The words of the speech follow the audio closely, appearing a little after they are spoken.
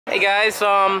Hey guys,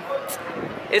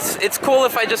 it's cool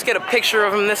if I just get a picture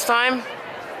of him this time.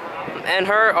 And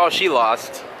her, oh, she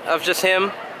lost. Of just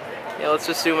him. Yeah, let's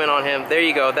just zoom in on him. There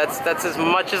you go. That's as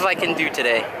much as I can do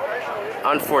today,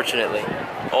 unfortunately.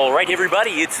 All right,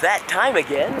 everybody, it's that time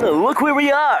again. Look where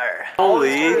we are.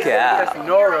 Holy cow.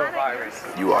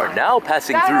 You are now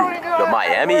passing through the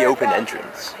Miami Open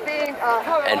entrance.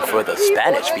 And for the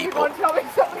Spanish people,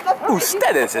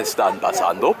 ustedes están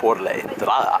pasando por la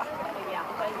entrada.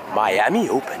 Miami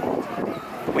Open.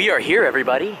 We are here,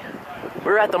 everybody.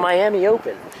 We're at the Miami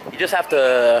Open. You just have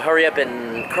to hurry up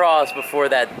and cross before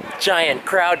that giant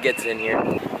crowd gets in here.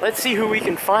 Let's see who we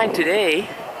can find today.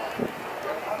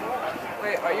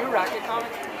 Wait, are you racket comic?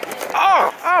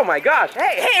 Oh my gosh.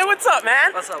 Hey, what's up,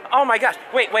 man? What's up? Oh my gosh.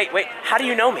 Wait. How do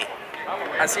you know me?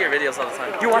 I see your videos all the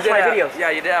time. You watch my videos? Yeah,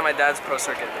 you did at my dad's pro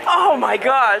circuit thing. Oh my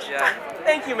gosh. Yeah.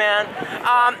 Thank you, man.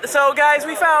 So guys,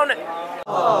 we found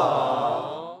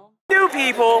new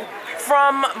people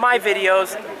from my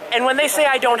videos, and when they say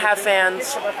I don't have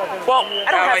fans, well,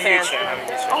 I don't have fans.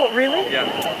 Oh, really? Yeah.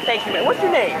 Thank you, man. What's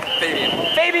your name? Fabian.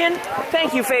 Fabian?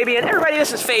 Thank you, Fabian. Everybody,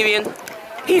 this is Fabian.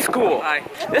 He's cool. Hi.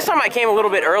 This time I came a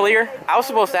little bit earlier. I was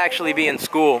supposed to actually be in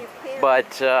school,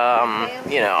 but,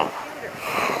 you know,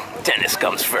 tennis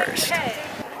comes first.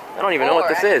 I don't even know what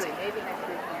this is.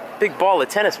 Big ball of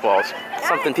tennis balls.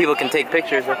 Something people can take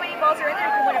pictures of. How many balls are in there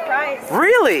if you win a prize?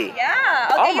 Really? Yeah.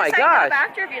 Oh my gosh.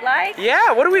 After if you like.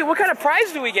 Yeah. What kind of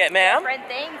prize do we get, ma'am? Different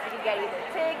things. You can get either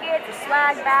tickets or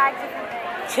swag bags, different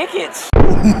things. Tickets.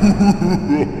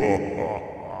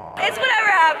 It's whatever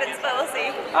happens, but we'll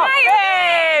see. Oh,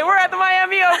 hey, we're at the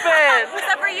Miami Open. What's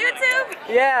up for YouTube?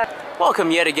 Yeah. Welcome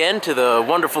yet again to the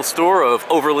wonderful store of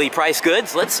overly priced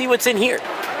goods. Let's see what's in here.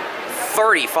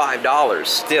 $35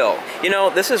 still. You know,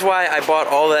 this is why I bought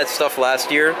all that stuff last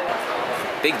year.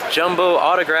 Big jumbo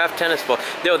autographed tennis ball.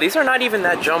 No, these are not even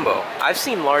that jumbo. I've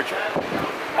seen larger.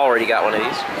 Already got one of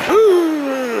these.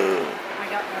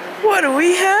 What do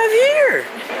we have here?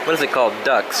 What is it called?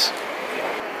 Ducks.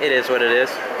 It is what it is.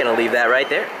 Gonna leave that right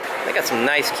there. They got some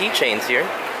nice keychains here.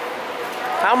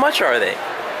 How much are they?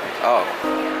 Oh.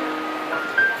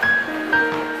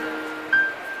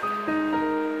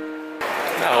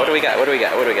 Oh, what do we got?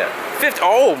 50.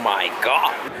 Oh my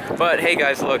god. But hey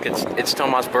guys, look, it's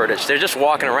Tomas Berdych. They're just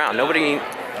walking around. Nobody.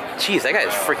 Jeez, that guy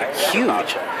is freaking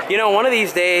huge. You know, one of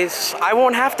these days, I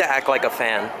won't have to act like a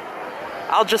fan.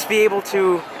 I'll just be able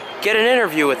to get an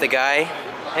interview with the guy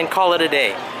and call it a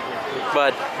day.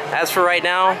 But as for right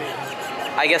now,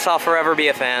 I guess I'll forever be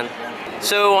a fan.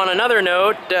 So on another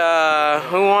note,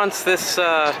 who wants this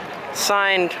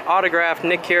signed, autographed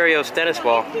Nick Kyrgios tennis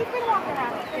ball?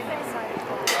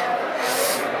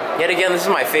 Yet again, this is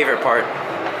my favorite part.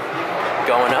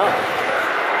 Going up.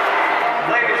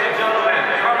 Ladies and gentlemen,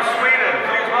 from Sweden,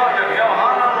 please welcome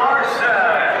Johanna Larsen.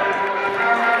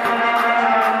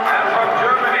 And from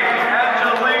Germany,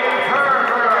 Angelique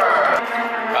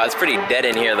Kerber. Oh, it's pretty dead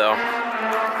in here though.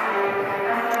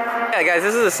 Yeah guys,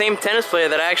 this is the same tennis player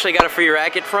that I actually got a free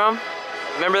racket from.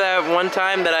 Remember that one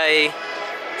time that I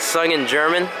sung in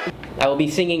German? I will be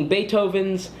singing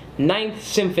Beethoven's 9th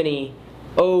Symphony,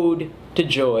 Ode to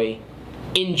Joy,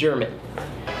 in German.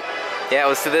 Yeah, it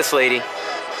was to this lady.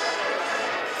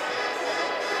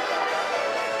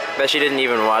 Bet she didn't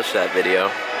even watch that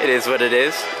video. It is what it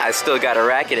is. I still got a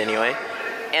racket anyway.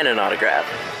 And an autograph.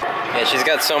 Yeah, she's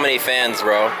got so many fans,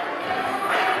 bro.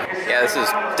 Yeah, this is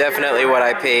definitely what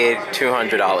I paid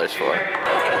 $200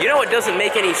 for. You know what doesn't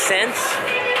make any sense?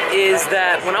 Is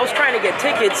that when I was trying to get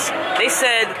tickets, they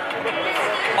said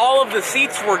all of the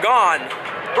seats were gone.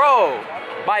 Bro,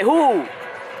 by who?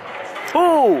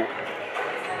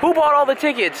 Who bought all the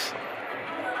tickets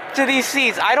to these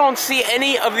seats? I don't see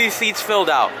any of these seats filled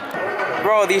out.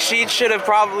 Bro, these seats should have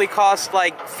probably cost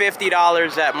like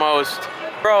 $50 at most.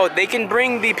 Bro, they can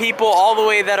bring the people all the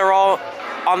way that are all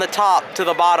on the top to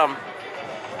the bottom.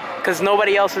 Because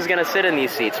nobody else is gonna sit in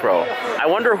these seats, bro. I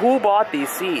wonder who bought these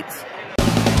seats.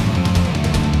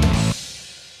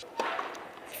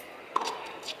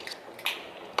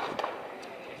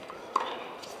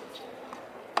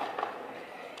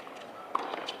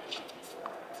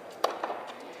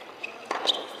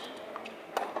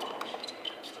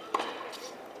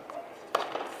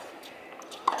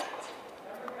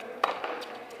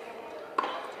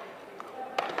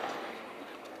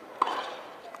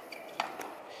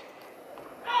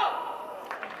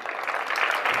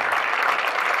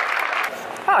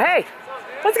 Oh, hey,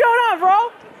 what's going on, bro?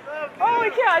 Holy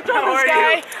cow, I told this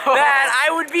guy that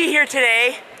I would be here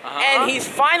today, and he's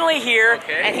finally here,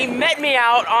 and he met me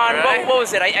out on, what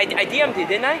was it? I DM'd you,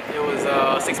 didn't I? It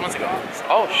was 6 months ago.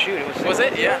 Oh shoot, it was. Was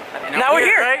it? Yeah. Now we're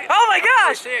here. Right? Oh my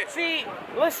gosh! Oh, see,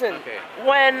 listen,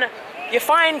 when you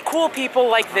find cool people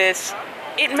like this,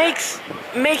 it makes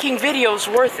making videos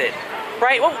worth it,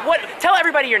 right? What? Tell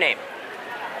everybody your name.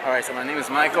 Alright, so my name is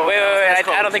Michael. Wait, I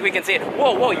don't think we can see it.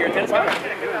 Whoa, you're a tennis player?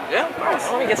 Yeah.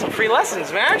 Let me get some free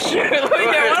lessons, man. Shoot, let me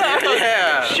get one of those.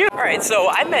 Yeah. Shoot. Alright, so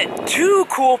I met 2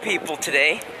 cool people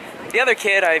today. The other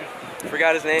kid, I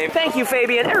forgot his name. Thank you,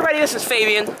 Fabian. Everybody, this is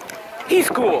Fabian. He's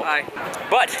cool. Hi.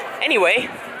 But anyway,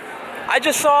 I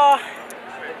just saw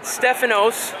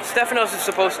Stefanos. Stefanos is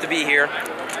supposed to be here.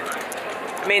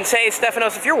 I mean, say,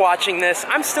 Stefanos, if you're watching this,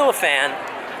 I'm still a fan.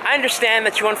 I understand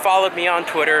that you unfollowed me on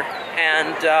Twitter,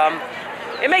 and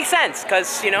it makes sense,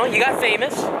 because, you know, you got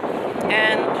famous,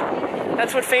 and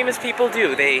that's what famous people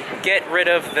do. They get rid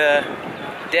of the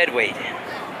dead weight.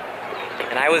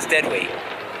 And I was dead weight.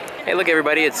 Hey, look,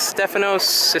 everybody, it's Stefanos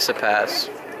TSITSIPAS.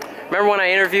 Remember when I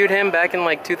interviewed him back in,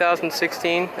 like,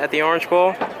 2016 at the Orange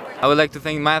Bowl? I would like to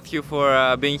thank Matthew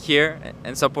for being here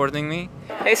and supporting me.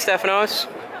 Hey, Stefanos.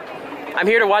 I'm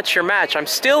here to watch your match. I'm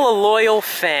still a loyal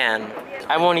fan.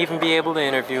 I won't even be able to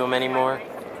interview him anymore.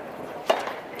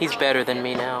 He's better than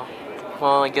me now.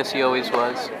 Well, I guess he always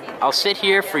was. I'll sit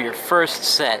here for your first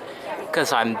set,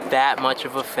 because I'm that much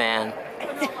of a fan.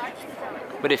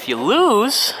 But if you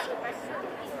lose,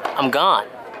 I'm gone.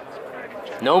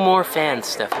 No more fans,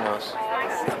 Stefanos.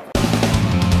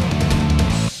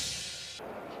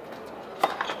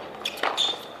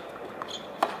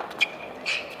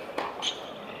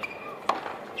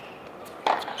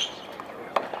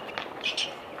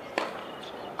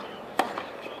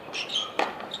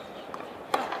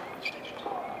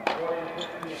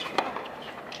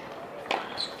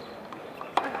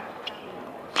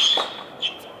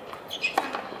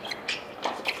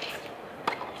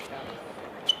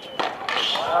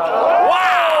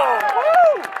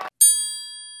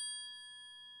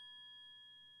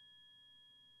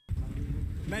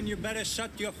 Man, you better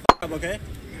shut your up, okay?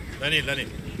 Lenny.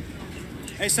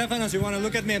 Hey, Stefanos, you want to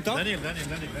look at me and talk? Lenny.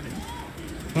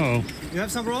 Oh. You have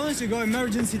some problems, you go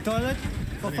emergency toilet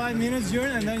for 5 minutes,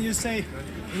 urine, and then you say,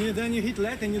 then you hit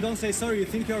let and you don't say sorry, you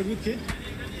think you're a good kid?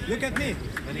 Look at me.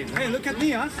 Hey, look at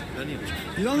me, huh?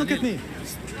 You don't look at me.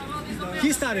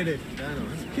 He started it.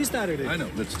 He started it. I know,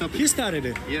 but stop it. He started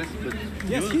it. Yes, but...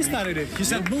 Yes, he started it. He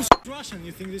said bullshit Russian.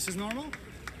 You think this is normal?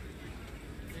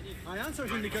 I answered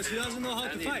him because he doesn't know how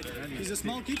to fight. He's a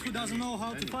small kid who doesn't know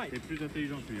how to fight.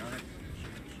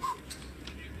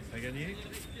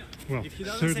 Well, if he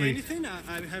doesn't say anything,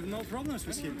 I have no problems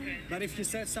with him. But if he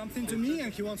says something to me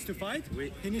and he wants to fight,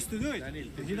 he needs to do it.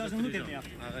 He doesn't look at me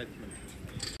after.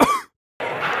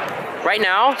 Right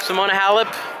now, Simona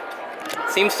Halep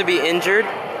seems to be injured,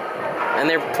 and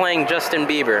they're playing Justin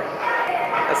Bieber.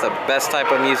 That's the best type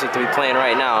of music to be playing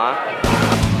right now, huh?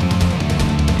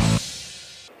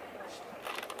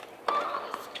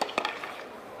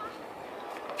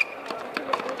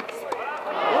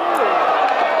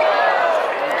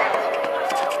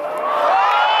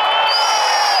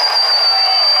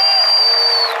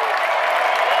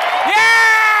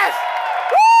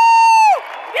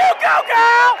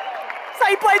 Girl! That's how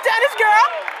you play tennis, girl!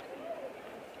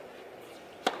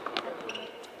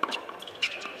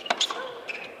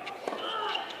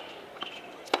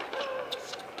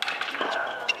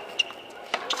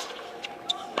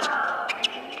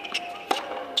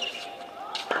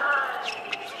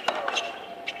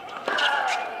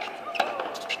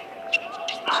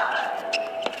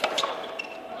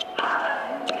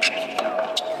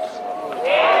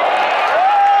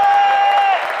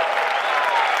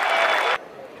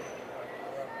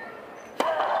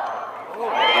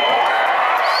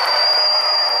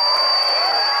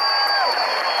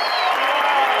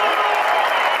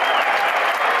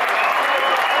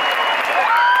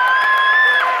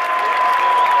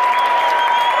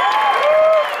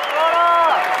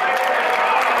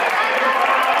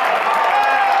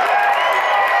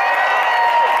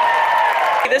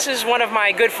 This is one of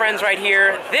my good friends right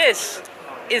here. This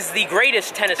is the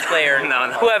greatest tennis player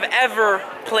who have ever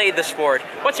played the sport.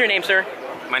 What's your name, sir?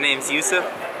 My name's Yusuf.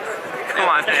 Come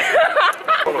on, man.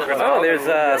 Oh, there's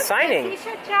a signing.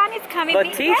 Letitia Chan is coming.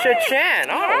 Letitia Chan.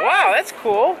 Oh, wow, that's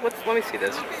cool. Let me see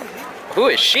this. Who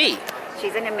is she?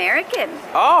 She's an American.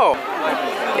 Oh,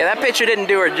 yeah, that picture didn't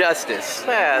do her justice.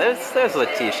 Yeah, there's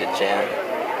Letitia Chan.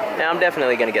 Yeah, I'm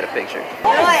definitely gonna get a picture.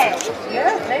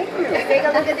 Yeah, thank you. Take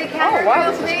a look at the camera. Oh, wow,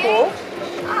 this is cool.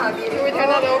 Can we turn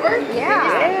that over?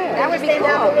 Yeah. That would be cool.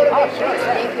 Oh, sure.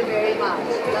 Thank you very much.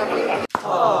 Lovely.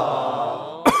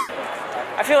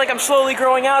 I I feel like I'm slowly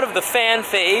growing out of the fan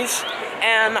phase,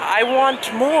 and I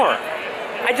want more.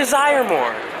 I desire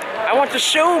more. I want to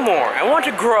show more. I want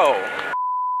to grow.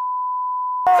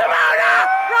 Simona!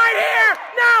 Right here!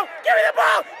 No! Give me the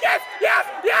ball! Yes! Yes!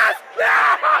 Yes! No!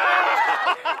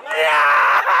 No!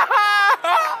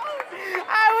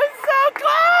 I was so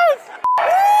close!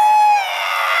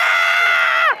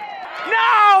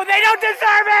 No! They don't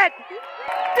deserve it!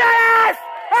 Dennis!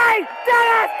 Hey!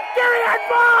 Dennis! Give me that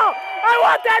ball! I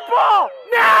want that ball!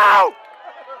 No!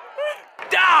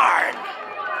 Darn!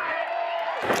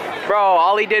 Bro,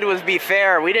 all he did was be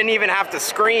fair. We didn't even have to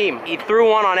scream. He threw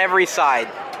one on every side.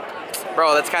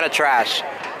 Bro, that's kind of trash.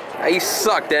 You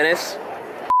suck, Dennis.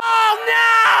 Oh,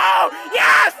 no!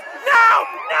 Yes! No!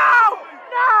 No!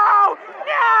 No!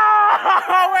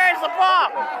 No! Where's the ball?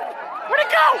 Where'd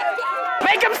it go?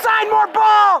 Make him sign more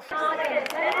balls!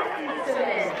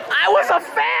 I was a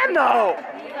fan, though!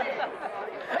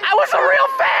 I was a real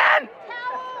fan!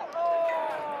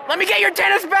 Let me get your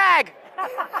tennis bag!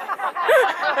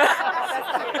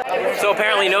 So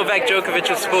apparently Novak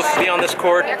Djokovic is supposed to be on this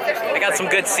court. I got some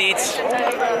good seats.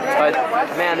 But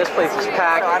man, this place is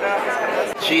packed.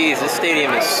 Jeez, this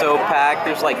stadium is so packed.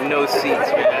 There's like no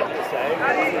seats, man.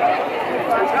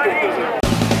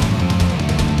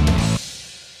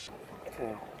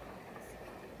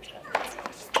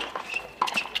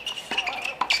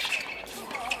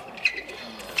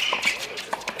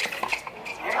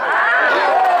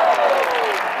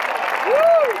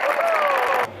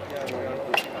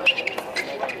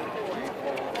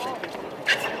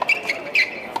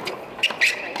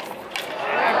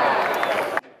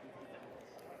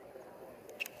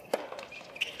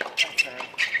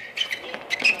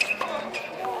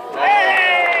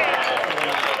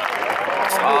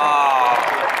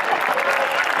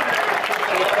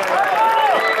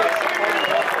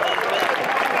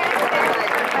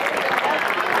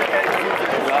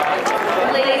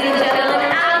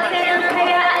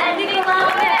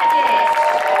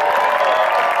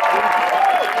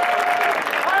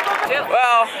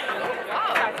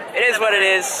 What it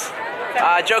is.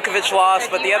 Djokovic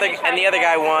lost, but the other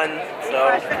guy won.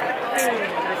 So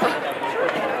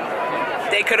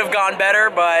they could have gone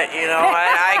better, but you know,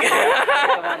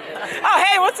 Oh,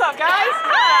 hey, what's up, guys?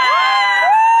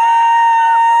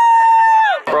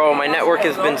 Bro, my network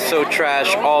has been so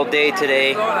trash all day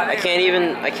today. I can't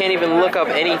even look up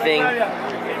anything.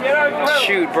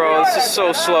 Shoot, bro, this is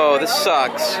so slow. This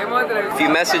sucks. If you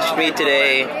messaged me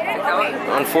today,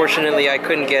 unfortunately I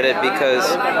couldn't get it because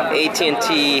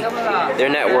AT&T, their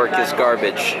network is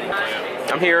garbage.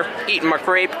 I'm here eating my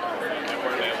crepe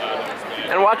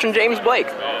and watching James Blake.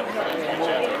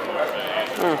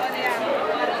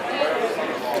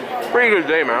 Pretty good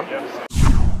day, man.